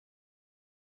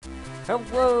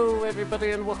Hello everybody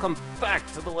and welcome back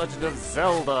to The Legend of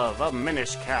Zelda, the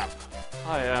Minish Cap.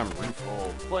 I am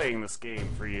Rufo, playing this game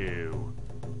for you.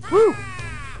 Woo!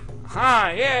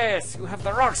 Ah, yes, you have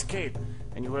the Rock's Cape,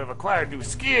 and you have acquired new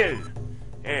skill.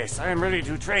 Yes, I am ready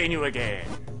to train you again.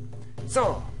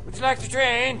 So, would you like to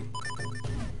train?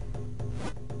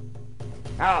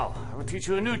 Now, I will teach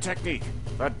you a new technique,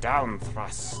 the down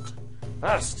thrust.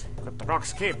 First, equip the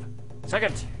Rock's Cape.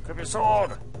 Second, equip your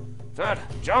sword. Third,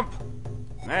 jump.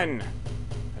 Then,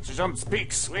 at your jump's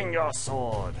peak, swing your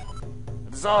sword.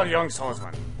 It is all, young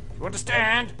swordsman. You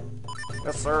understand?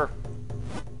 Yes, sir.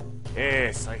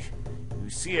 Yes, you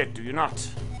see it, do you not?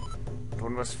 But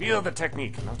one must feel the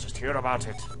technique, not just hear about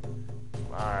it.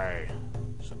 I'll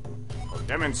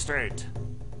demonstrate.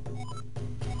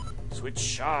 Switch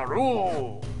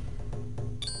Sharu.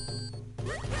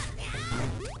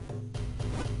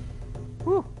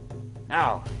 Whew.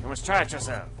 Now, you must try it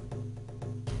yourself.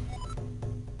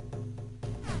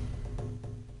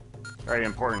 Very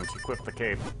important, equip the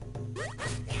cape.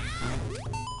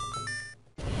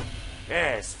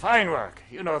 Yes, fine work.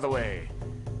 You know the way.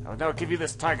 I will now give you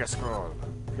this tiger scroll.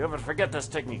 If you ever forget this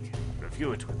technique,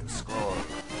 review it with the scroll.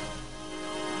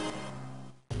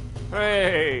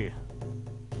 Hooray!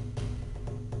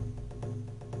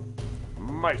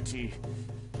 Mighty.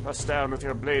 Press down with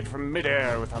your blade from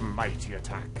midair with a mighty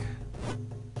attack.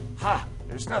 Ha!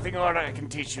 There's nothing more I can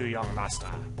teach you, young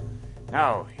master.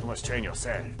 Now, you must train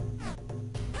yourself.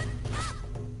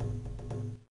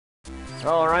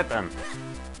 Alright then.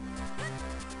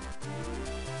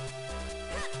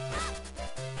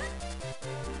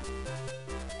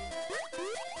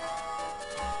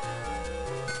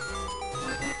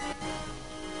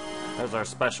 There's our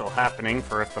special happening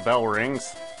for if the bell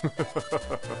rings.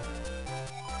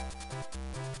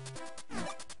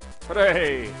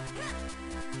 Hooray!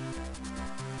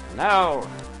 Now,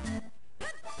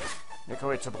 make our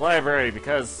way to the library,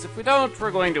 because if we don't,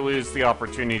 we're going to lose the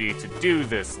opportunity to do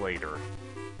this later.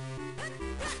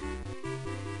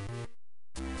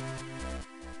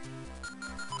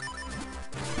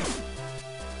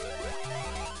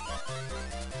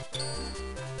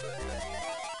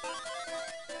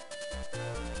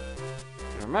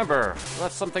 Remember, we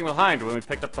left something behind when we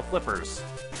picked up the flippers.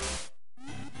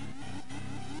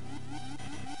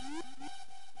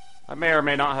 I may or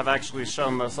may not have actually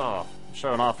shown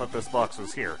off that this box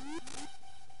was here.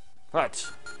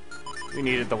 But we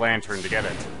needed the lantern to get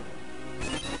it.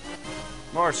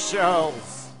 More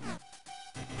shells!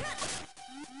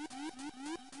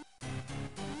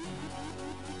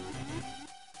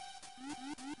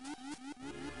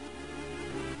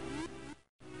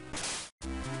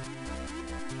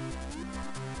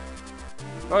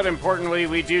 But importantly,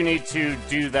 we do need to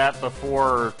do that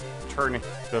before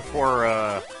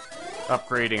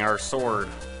upgrading our sword.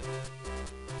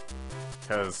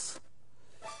 Because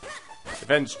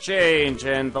events change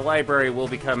and the library will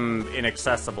become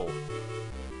inaccessible.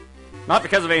 Not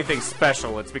because of anything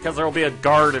special, it's because there will be a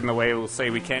guard in the way who will say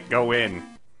we can't go in.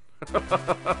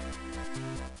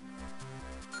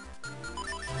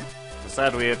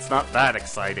 Sadly, it's not that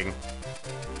exciting.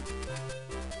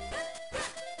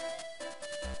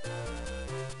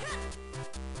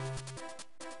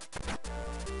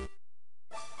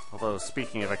 Although,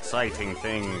 speaking of exciting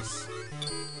things,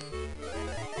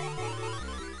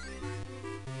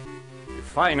 we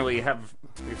finally have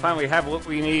what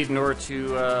we need in order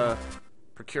to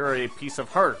procure a piece of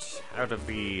heart out of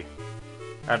the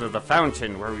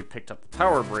fountain where we picked up the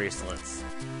power bracelets.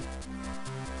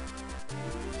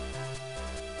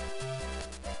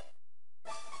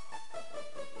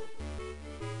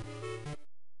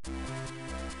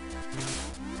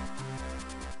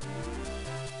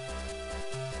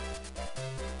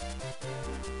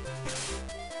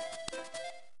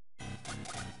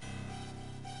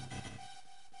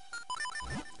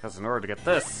 Because in order to get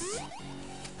this,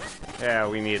 yeah,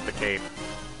 we need the cape.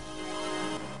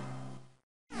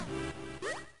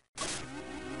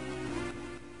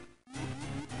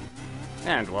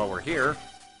 And while we're here,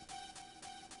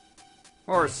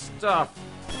 more stuff.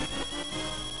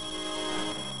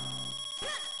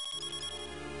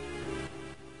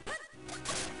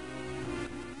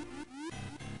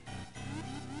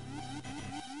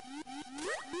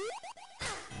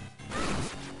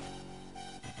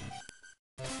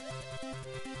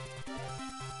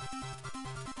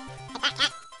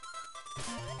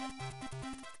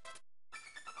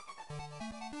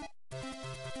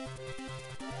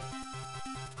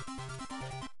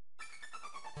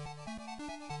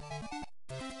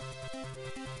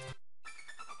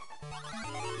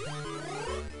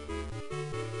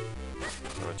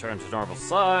 Return to normal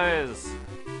size.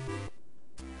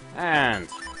 And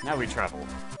now we travel.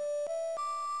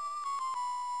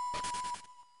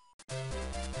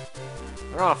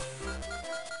 We're off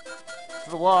to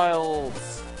the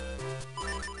wilds.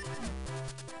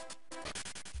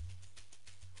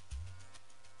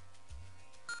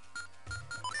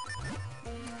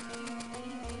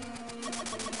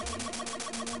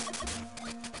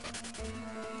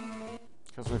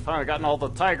 Because we've finally gotten all the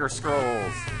tiger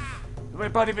scrolls. Though my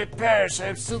body may perish, I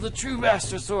am still the true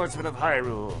master swordsman of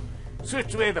Hyrule.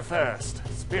 Swift away the first,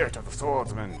 spirit of the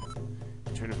swordsman.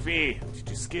 Train with me, teach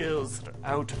you skills that are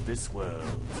out of this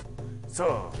world.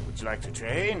 So, would you like to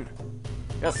train?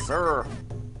 Yes, sir.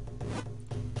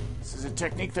 This is a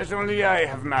technique that only I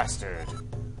have mastered.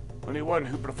 Only one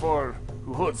who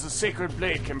holds the sacred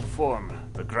blade can perform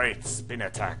the great spin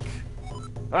attack.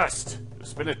 First, the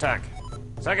spin attack.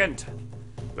 Second,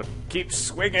 the keep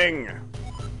swinging.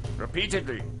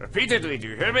 Repeatedly, do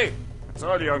you hear me? That's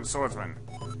all, young swordsman.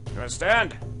 You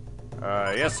understand?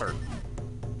 Yes, sir.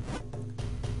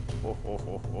 Ho, ho,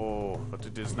 ho, ho. But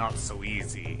it is not so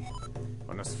easy.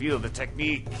 One must feel the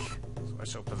technique, so I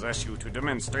shall possess you to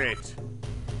demonstrate.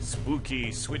 Spooky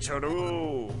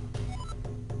switcheroo.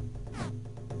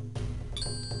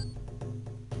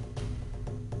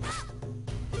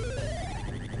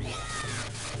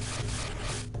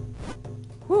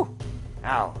 Whew.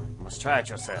 Now, you must try it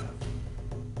yourself.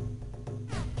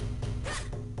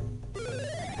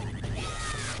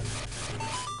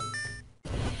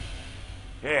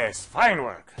 Yes, fine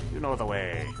work. You know the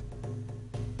way.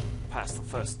 Passed the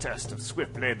first test of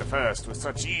Swift Blade the First with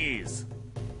such ease.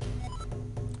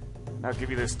 Now I'll give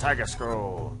you this Tiger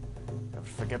Scroll. Never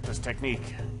forget this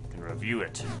technique. You can review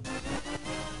it.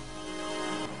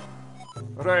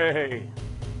 Hooray!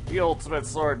 The ultimate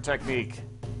sword technique.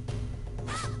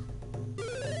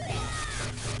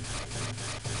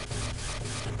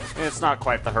 It's not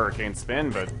quite the hurricane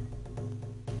spin, but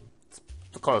it's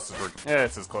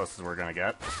as close as we're gonna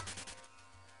get.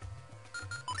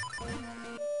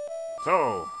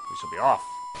 So, we shall be off.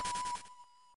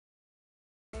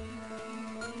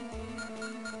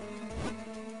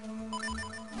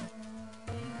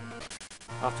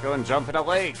 Off to go and jump in a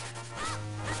lake.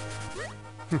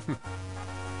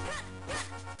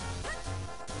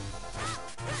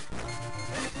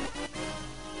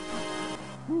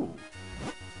 Ooh.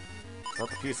 Is that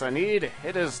the piece I need?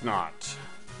 It is not.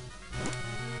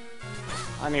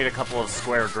 I need a couple of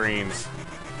square greens.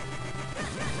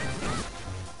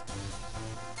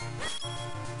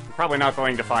 I'm probably not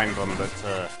going to find them, but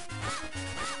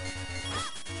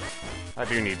I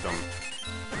do need them.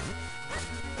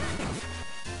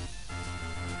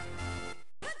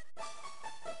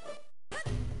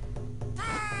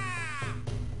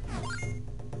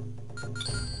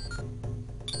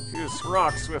 Use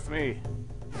rocks with me.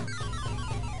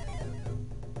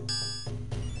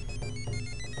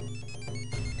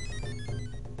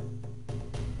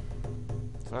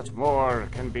 Such more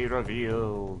can be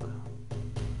revealed.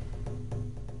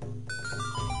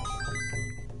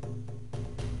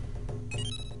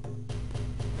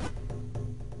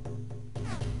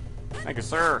 Thank you,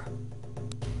 sir.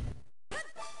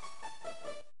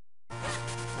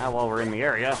 Now, while we're in the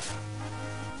area,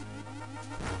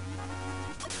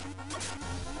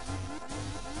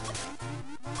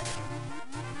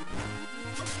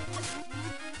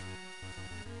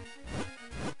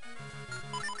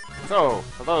 so,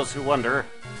 for those who wonder,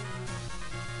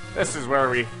 this is where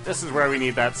we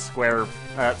need that square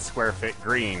fit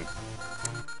green.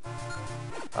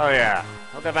 Oh yeah,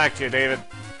 I'll get back to you, David.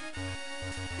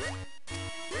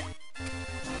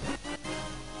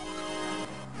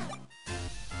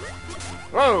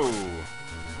 Whoa!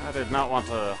 I did not want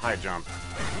to high jump.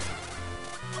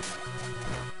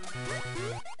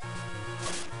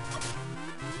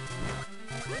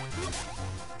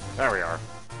 There we are.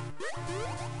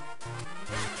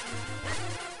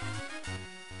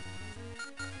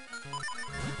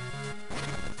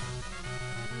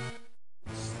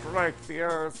 Strike the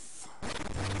earth.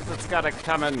 It's got it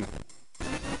coming.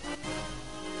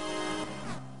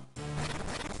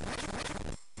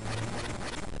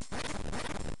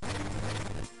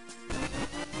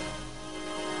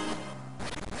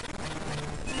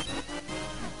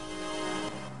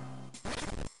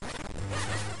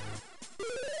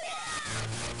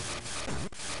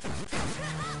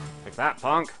 Take that,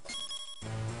 punk.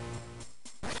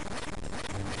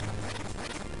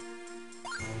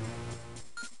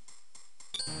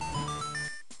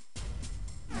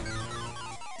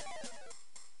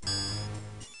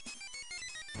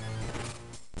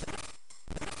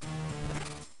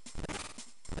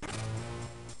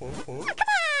 Oh, come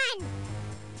on!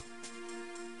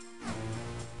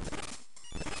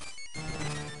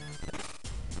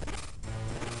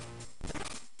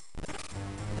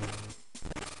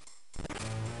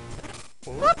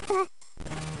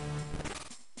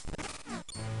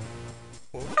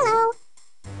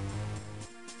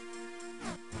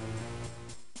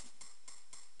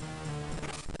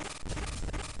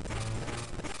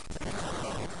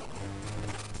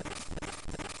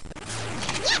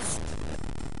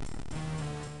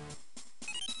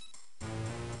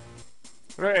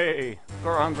 Hooray!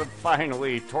 Gorons have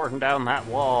finally torn down that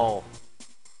wall.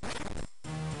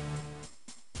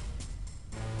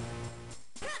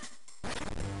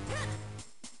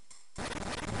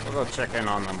 We'll go check in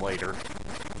on them later.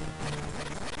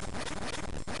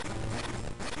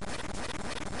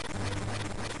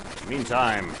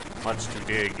 Meantime, much to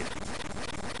dig.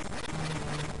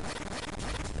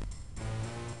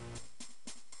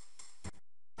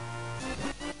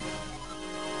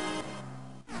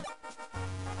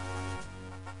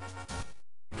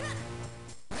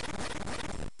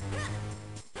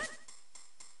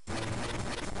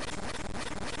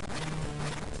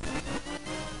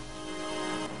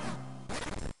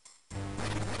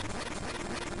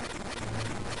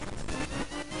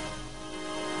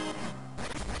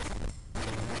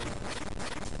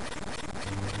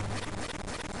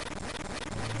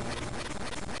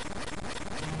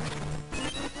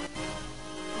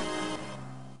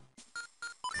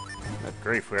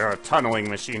 Grief, we are a tunneling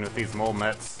machine with these mole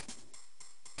mets.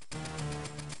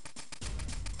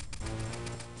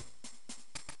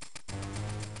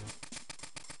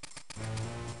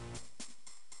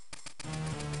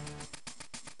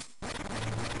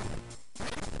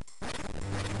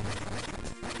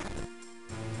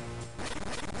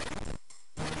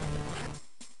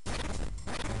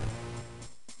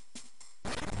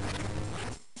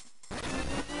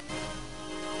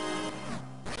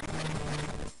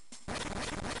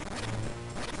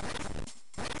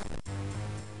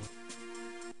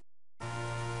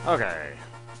 Okay.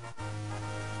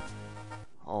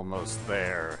 Almost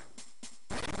there.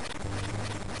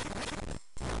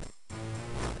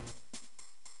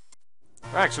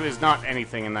 Actually, there's not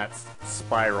anything in that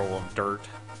spiral of dirt.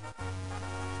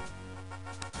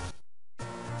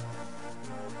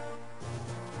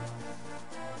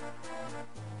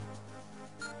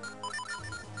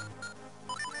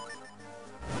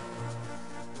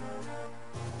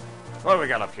 What do we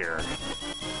got up here?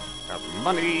 Got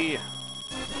money.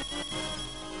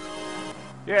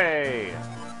 Yay!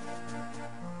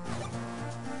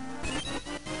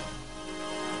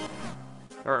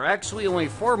 There are actually only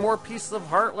 4 more pieces of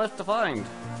heart left to find.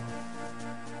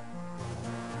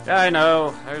 Yeah, I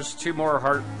know. There's 2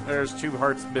 more There's 2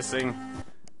 hearts missing.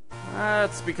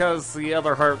 That's because the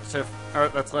other heart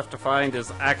that's left to find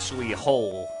is actually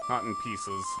whole, not in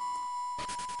pieces.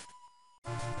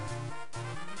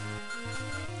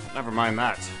 Never mind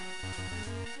that.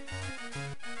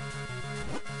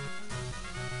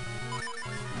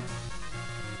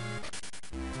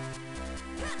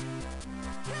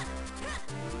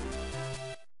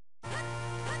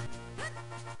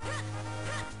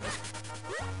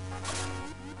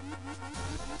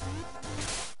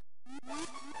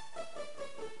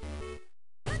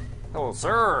 Oh,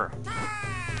 sir!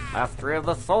 Mastery of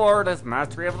the sword is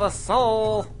mastery of the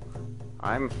soul!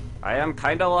 I am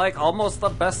kinda like almost the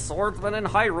best swordsman in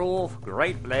Hyrule.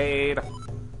 Great Blade.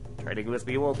 Trading with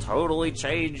me will totally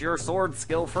change your sword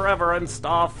skill forever and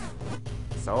stuff.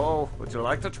 So, would you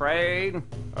like to trade?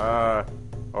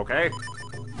 Okay.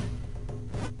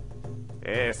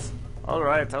 Yes.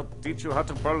 Alright, I'll teach you how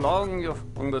to prolong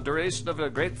the duration of your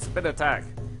great spin attack,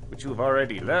 which you've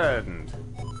already learned.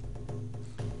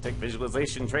 Take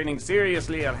visualization training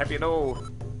seriously, I'll have you know.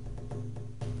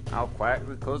 Now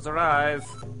quietly close your eyes.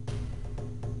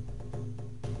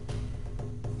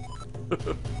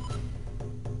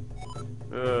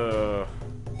 Now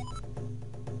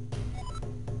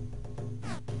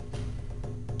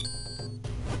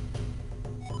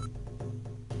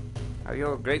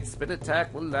your great spin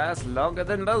attack will last longer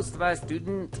than most, my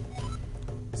student.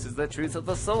 This is the truth of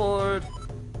the sword.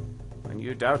 When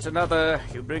you doubt another,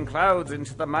 you bring clouds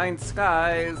into the mind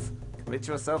skies. Commit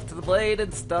yourself to the blade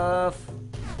and stuff.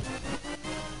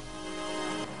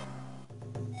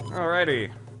 Alrighty.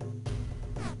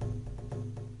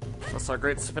 That's our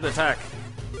great spin attack.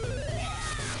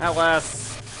 Now it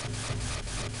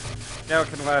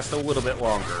can last a little bit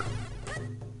longer.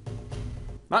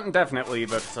 Not indefinitely,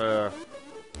 but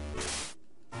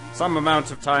some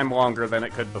amount of time longer than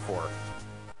it could before.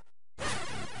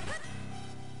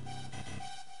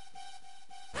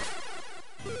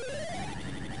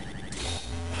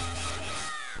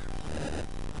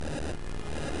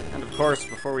 And of course,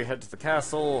 before we head to the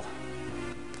castle,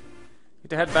 we need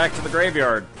to head back to the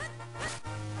graveyard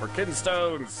for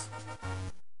kinstones.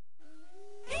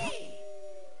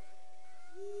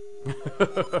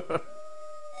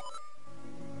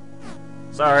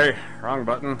 Sorry, wrong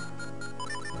button.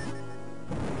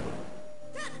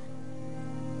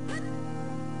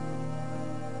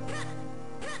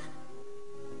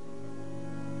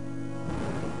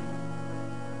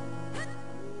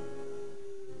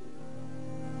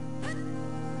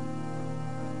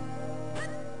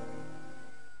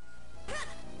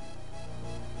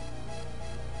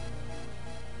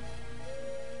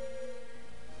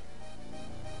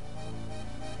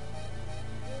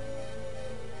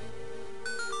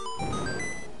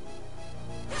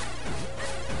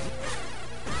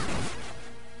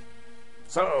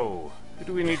 So, who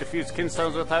do we need to fuse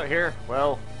kinstones with out here?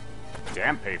 Well,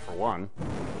 Dampe for one.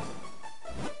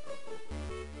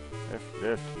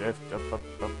 Lift,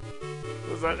 up.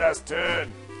 Who's that last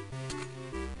turn?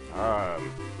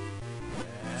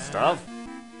 Stuff?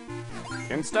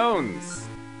 Kinstones!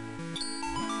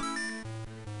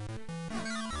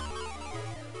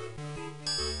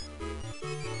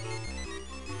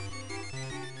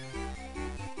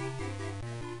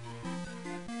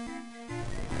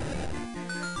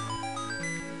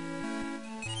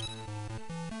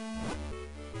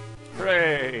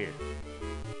 Hooray!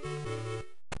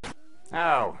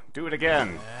 Ow, do it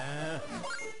again.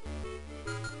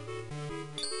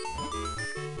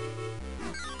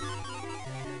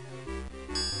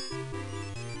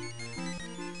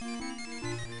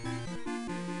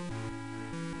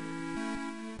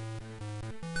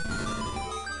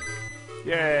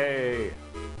 Yay!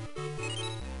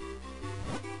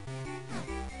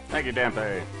 Thank you,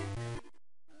 Dampe.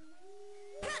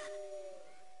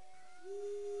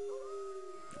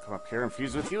 Come up here and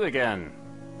fuse with you again.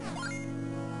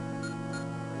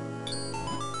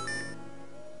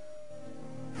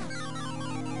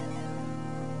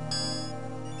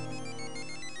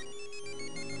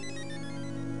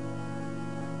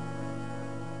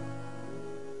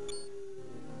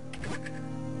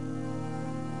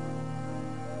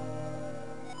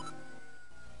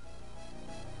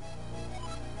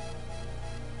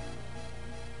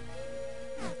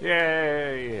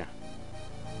 Yay!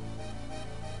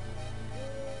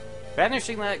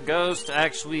 Banishing that ghost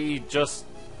actually just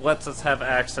lets us have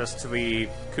access to the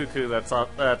cuckoo that's on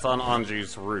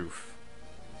Anju's roof.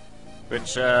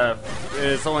 Which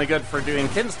is only good for doing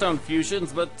kinstone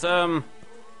fusions, but that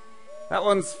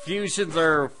one's fusions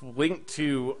are linked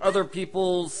to other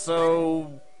people's,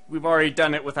 so we've already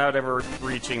done it without ever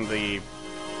reaching the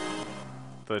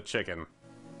chicken.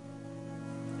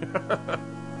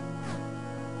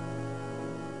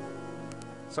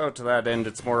 So to that end,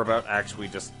 it's more about actually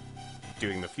just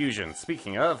doing the fusion.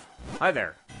 Speaking of, hi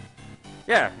there.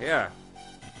 Yeah.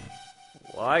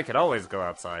 Well, I could always go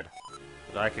outside.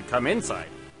 But I could come inside.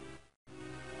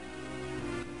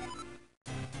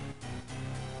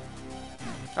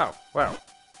 Oh, well.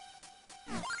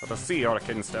 Let us see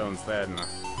Orkin stones then.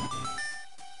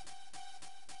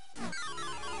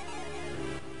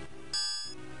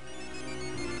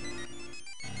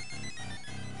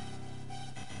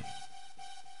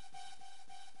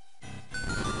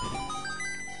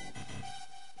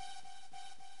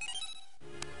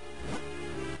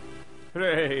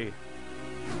 Hooray!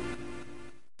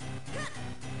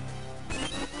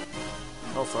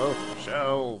 Also,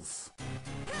 shells.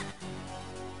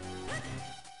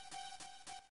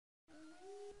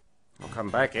 I'll come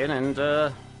back in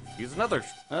and use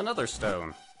another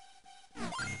stone.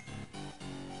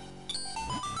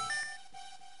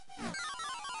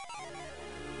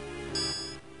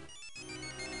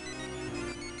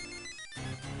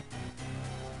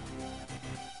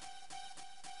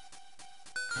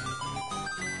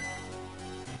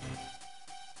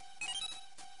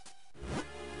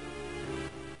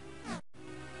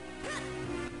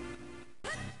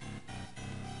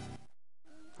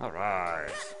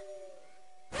 Alright.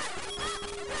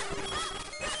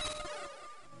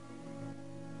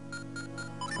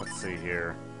 Let's see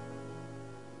here.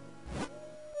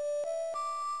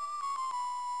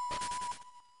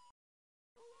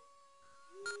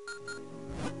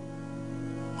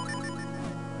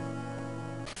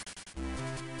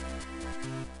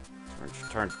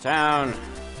 Return to town.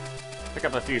 Pick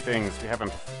up a few things we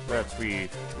haven't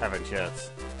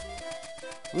yet.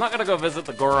 I'm not gonna go visit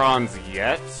the Gorons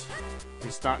yet. At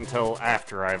least not until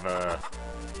after I've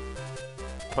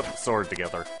put the sword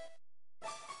together.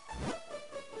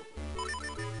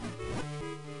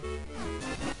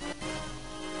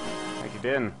 Thank you,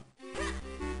 Din.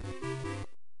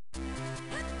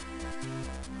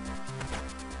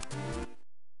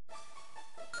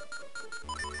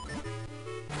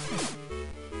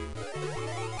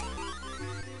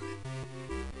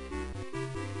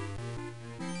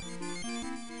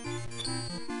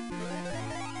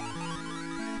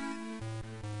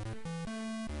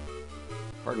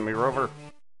 Pardon me, Rover.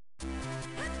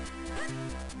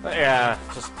 But yeah,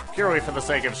 just purely for the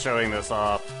sake of showing this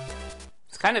off.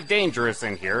 It's kind of dangerous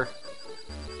in here.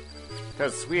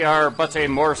 Because we are but a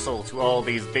morsel to all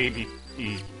these baby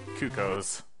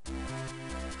cuckoos.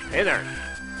 Hey there!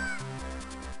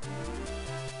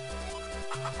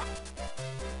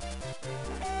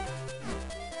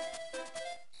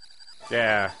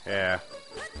 Yeah.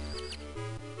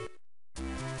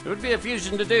 It would be a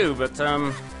fusion to do, but,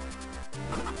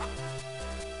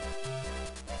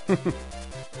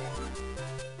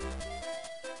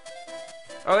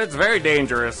 Oh, it's very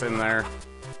dangerous in there.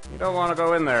 You don't want to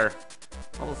go in there.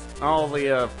 All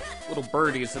the little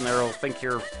birdies in there will think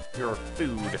you're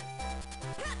food.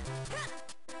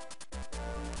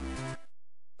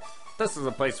 This is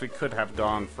a place we could have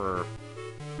gone for.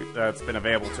 That's been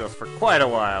available to us for quite a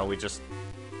while. We just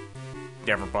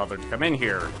never bothered to come in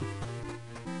here.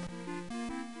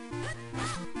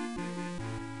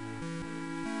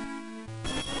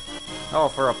 Oh,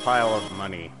 for a pile of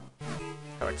money.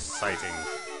 How exciting.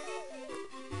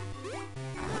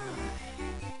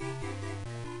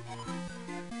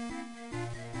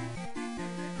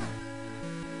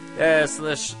 Yes, in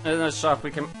this shop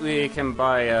we can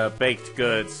buy baked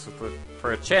goods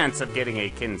for a chance of getting a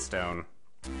kinstone.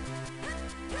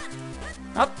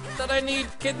 Not that I need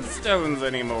kinstones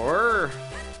anymore.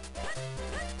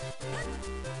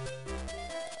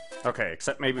 Okay,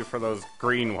 except maybe for those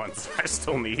green ones I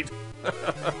still need.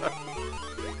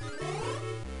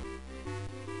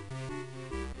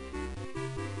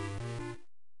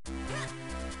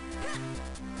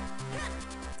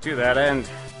 To that end,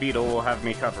 Beetle will have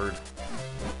me covered.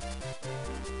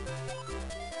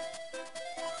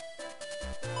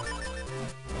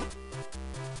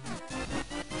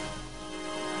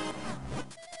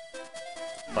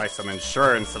 Buy some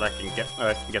insurance so that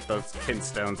I can get those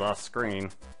kinstones off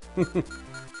screen.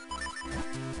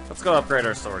 Let's go upgrade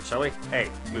our sword, shall we? Hey,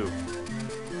 move.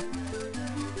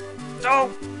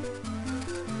 No!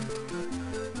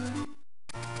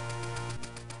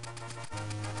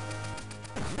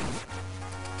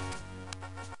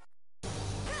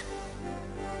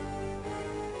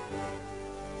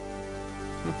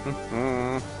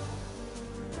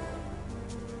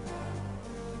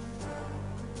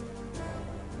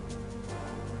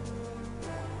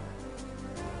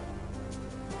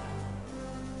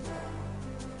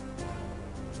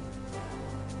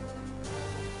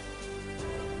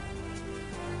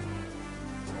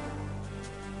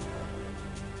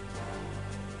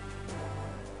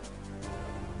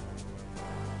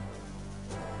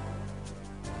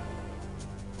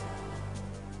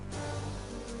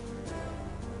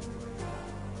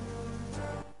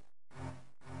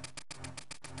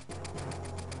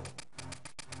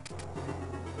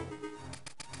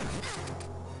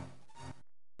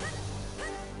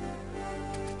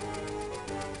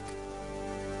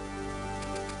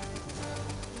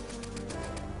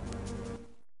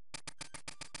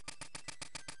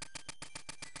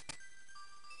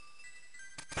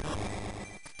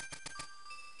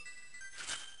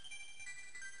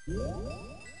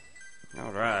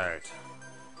 Alright.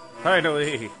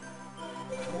 Finally!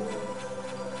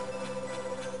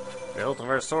 The hilt of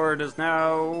our sword is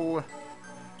now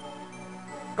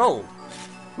gold.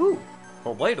 Ooh,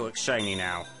 whole blade looks shiny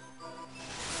now.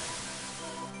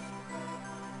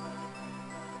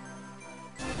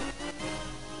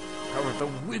 Power of the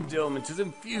wind element has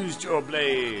infused your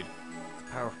blade.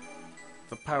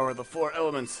 The power of the four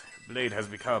elements. Blade has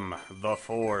become the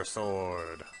Four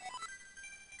Sword.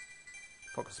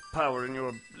 Focus power in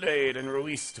your blade and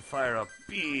release to fire a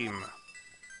beam.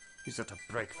 Use it to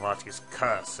break Vlati's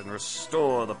curse and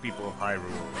restore the people of Hyrule.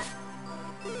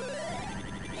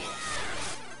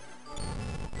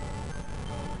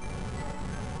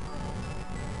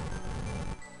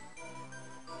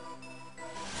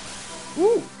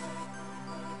 Woo!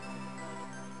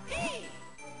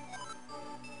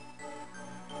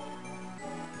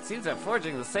 It seems that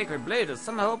forging the sacred blade has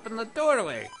somehow opened the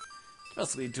doorway. It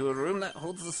must lead to a room that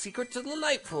holds the secret to the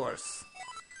light force.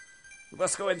 We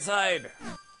must go inside.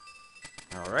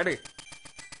 Alrighty.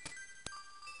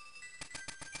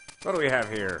 What do we have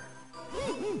here?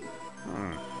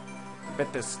 I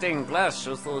bet this stained glass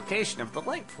shows the location of the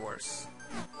light force.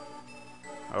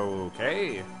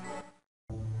 Okay.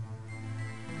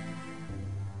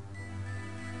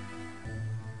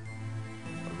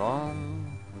 A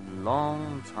long,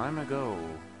 long time ago,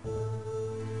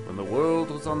 when the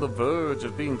world was on the verge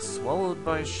of being swallowed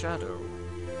by shadow,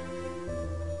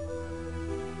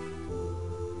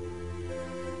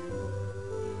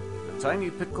 a tiny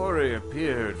Picori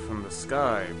appeared from the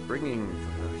sky, bringing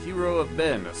the hero of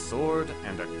Ben a sword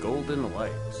and a golden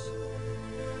light.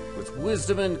 With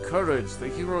wisdom and courage, the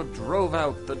hero drove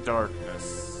out the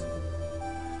darkness.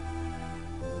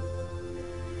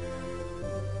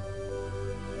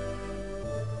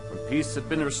 When peace had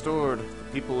been restored, the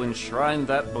people enshrined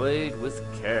that blade with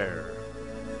care.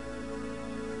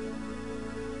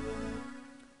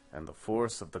 And the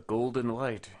force of the golden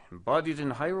light, embodied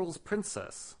in Hyrule's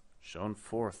princess, shone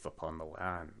forth upon the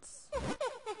lands.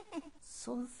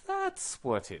 So that's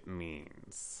what it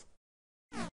means.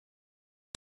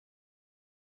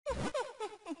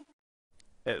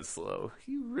 Eslo,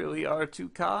 you really are too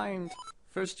kind.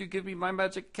 First you give me my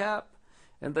magic cap,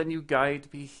 and then you guide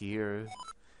me here.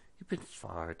 You've been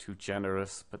far too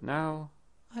generous, but now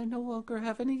I no longer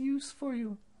have any use for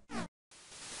you.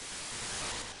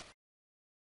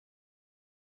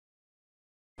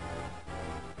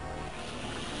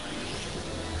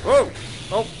 Whoa!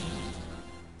 Oh!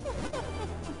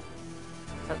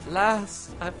 At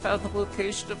last, I found the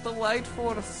location of the light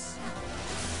force.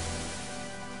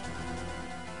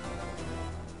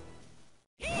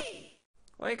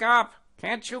 Wake up!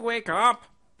 Can't you wake up?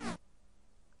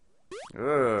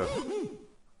 Ugh.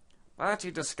 But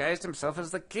he disguised himself as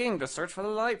the king to search for the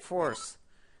light force.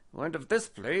 Learned of this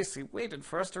place, he waited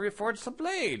for us to reforge the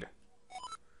blade.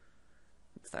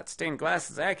 If that stained glass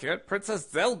is accurate, Princess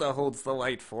Zelda holds the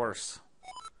light force.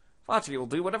 Vati will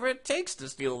do whatever it takes to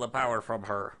steal the power from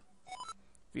her.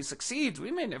 If he succeeds,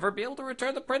 we may never be able to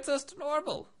return the princess to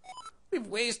normal. We've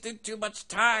wasted too much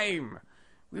time.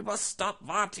 We must stop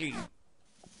Vati.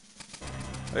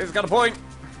 He's got a point.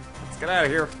 Let's get out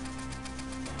of here.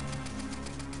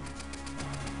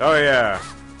 Oh yeah.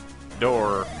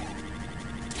 Door.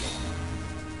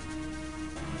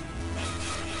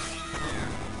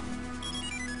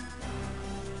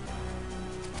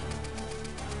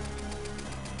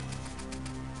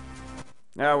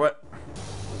 Now what?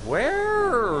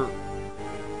 Where?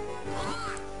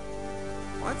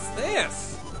 What's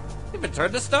this? You've been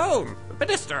turned to stone. The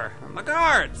minister and the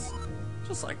guards.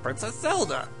 Just like Princess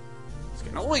Zelda. This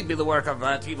can only be the work of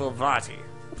that evil Vati.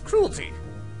 What cruelty.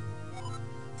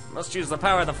 We must use the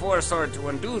power of the Force Sword to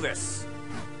undo this.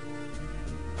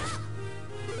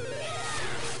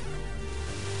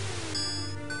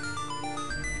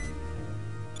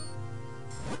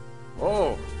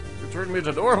 Oh, you turned me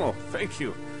to normal. Thank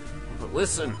you. But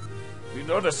listen, you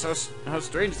notice how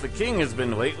strange the king has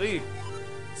been lately?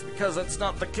 It's because it's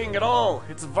not the king at all.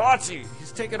 It's Vati.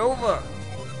 He's taken over.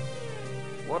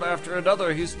 One after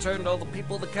another, he's turned all the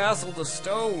people of the castle to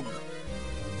stone.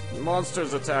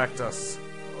 Monsters attacked us.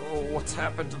 Oh, what's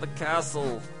happened to the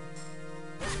castle?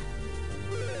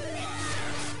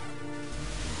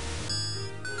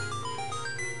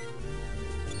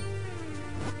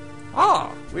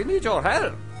 Ah, we need your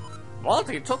help.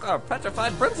 Vati took our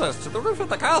petrified princess to the roof of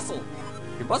the castle.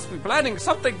 He must be planning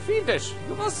something fiendish.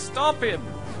 You must stop him.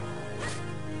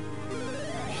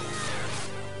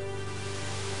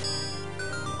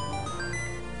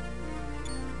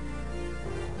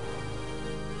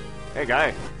 Hey,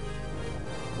 guy.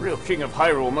 The real king of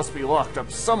Hyrule must be locked up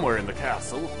somewhere in the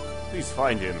castle. Please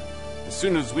find him. As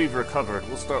soon as we've recovered,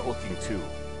 we'll start looking too.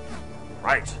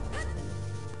 Right.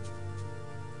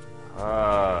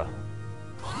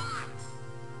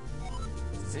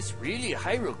 Is this really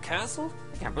Hyrule Castle?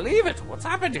 I can't believe it. What's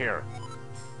happened here?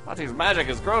 Vati's magic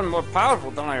has grown more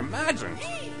powerful than I imagined.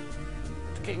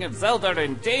 The king and Zelda are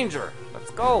in danger.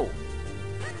 Let's go.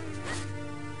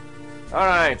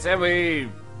 Alright, and we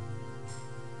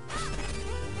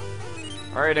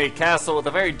are in a castle with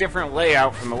a very different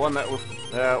layout from the one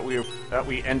that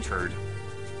we entered.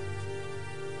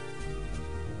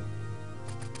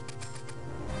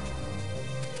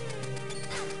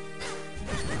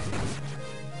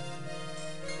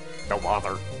 Don't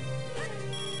bother.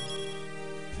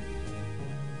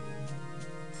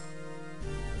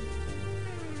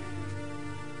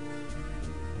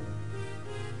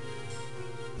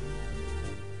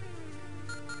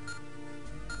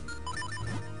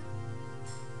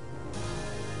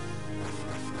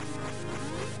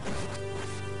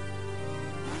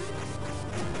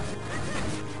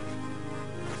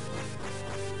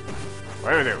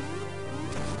 What do we do?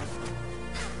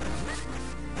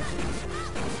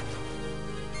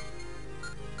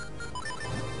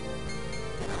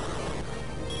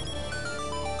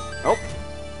 Nope.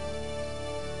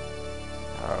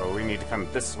 Oh, we need to come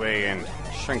this way and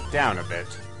shrink down a bit.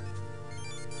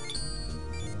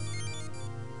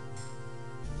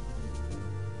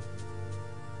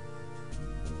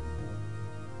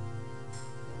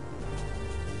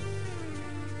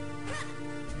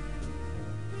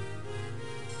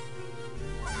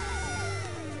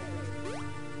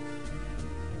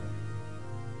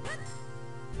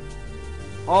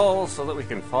 All so that we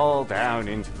can fall down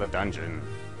into the dungeon.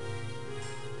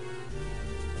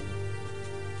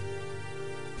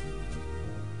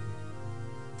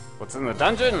 What's in the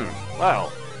dungeon?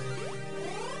 Well,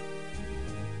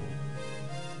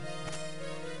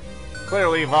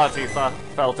 clearly Vati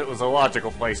felt it was a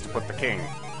logical place to put the king.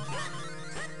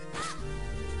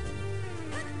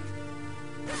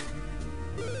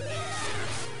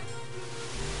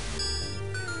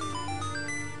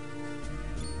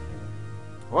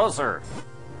 Well, sir.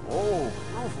 Oh,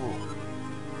 beautiful.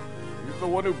 You're the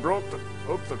one who broke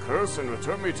the curse and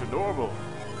returned me to normal.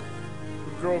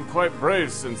 You've grown quite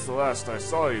brave since the last I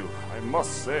saw you, I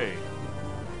must say.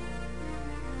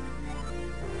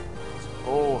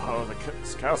 Oh, how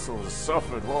this castle has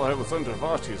suffered while I was under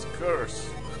Vati's curse.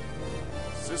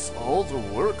 Is this all the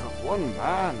work of one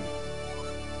man?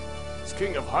 As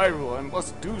King of Hyrule, I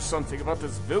must do something about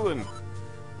this villain.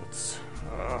 But,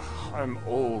 I'm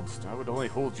old, and I would only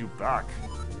hold you back.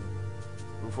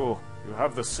 Ufo, you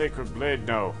have the sacred blade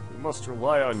now. We must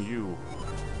rely on you.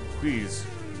 Please,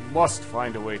 you must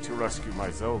find a way to rescue my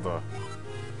Zelda.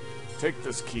 Take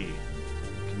this key.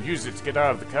 You can use it to get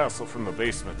out of the castle from the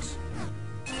basement.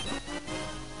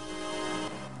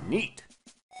 Neat.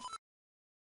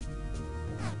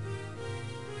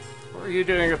 What are you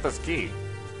doing with this key?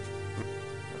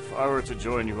 If I were to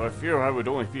join you, I fear I would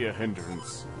only be a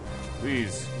hindrance.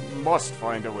 Please, you must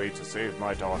find a way to save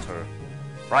my daughter.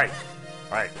 Right.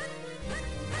 Right.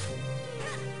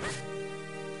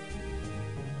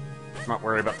 Not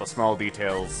worry about the small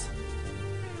details.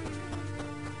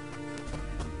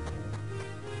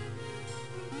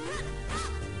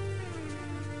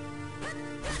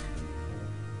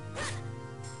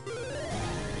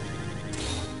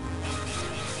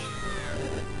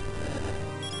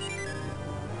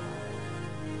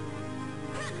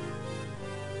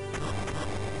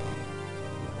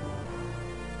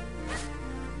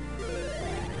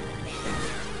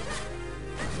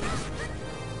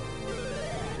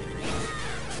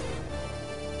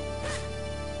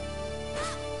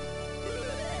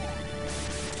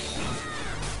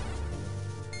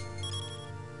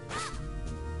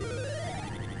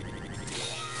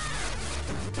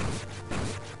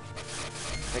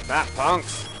 Take that,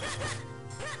 punks!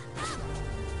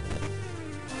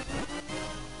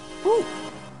 Whew!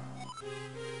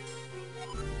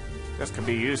 This could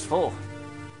be useful.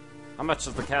 How much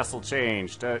has the castle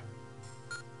changed?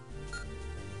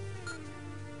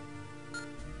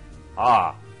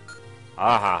 Ah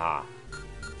ha ha.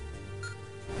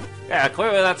 Yeah,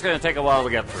 clearly that's gonna take a while to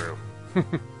get through.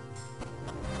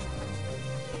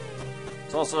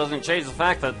 This also doesn't change the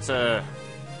fact that,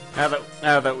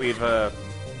 now that we've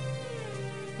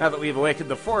awakened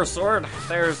the Force Sword,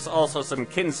 there's also some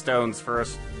kinstones for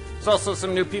us. There's also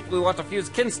some new people who want to fuse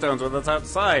kinstones with us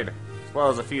outside, as well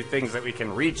as a few things that we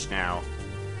can reach now.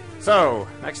 So,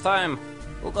 next time,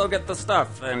 we'll go get the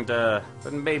stuff, and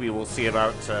then maybe we'll see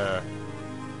about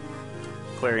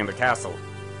clearing the castle.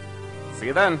 See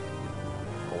you then.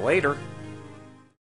 Later.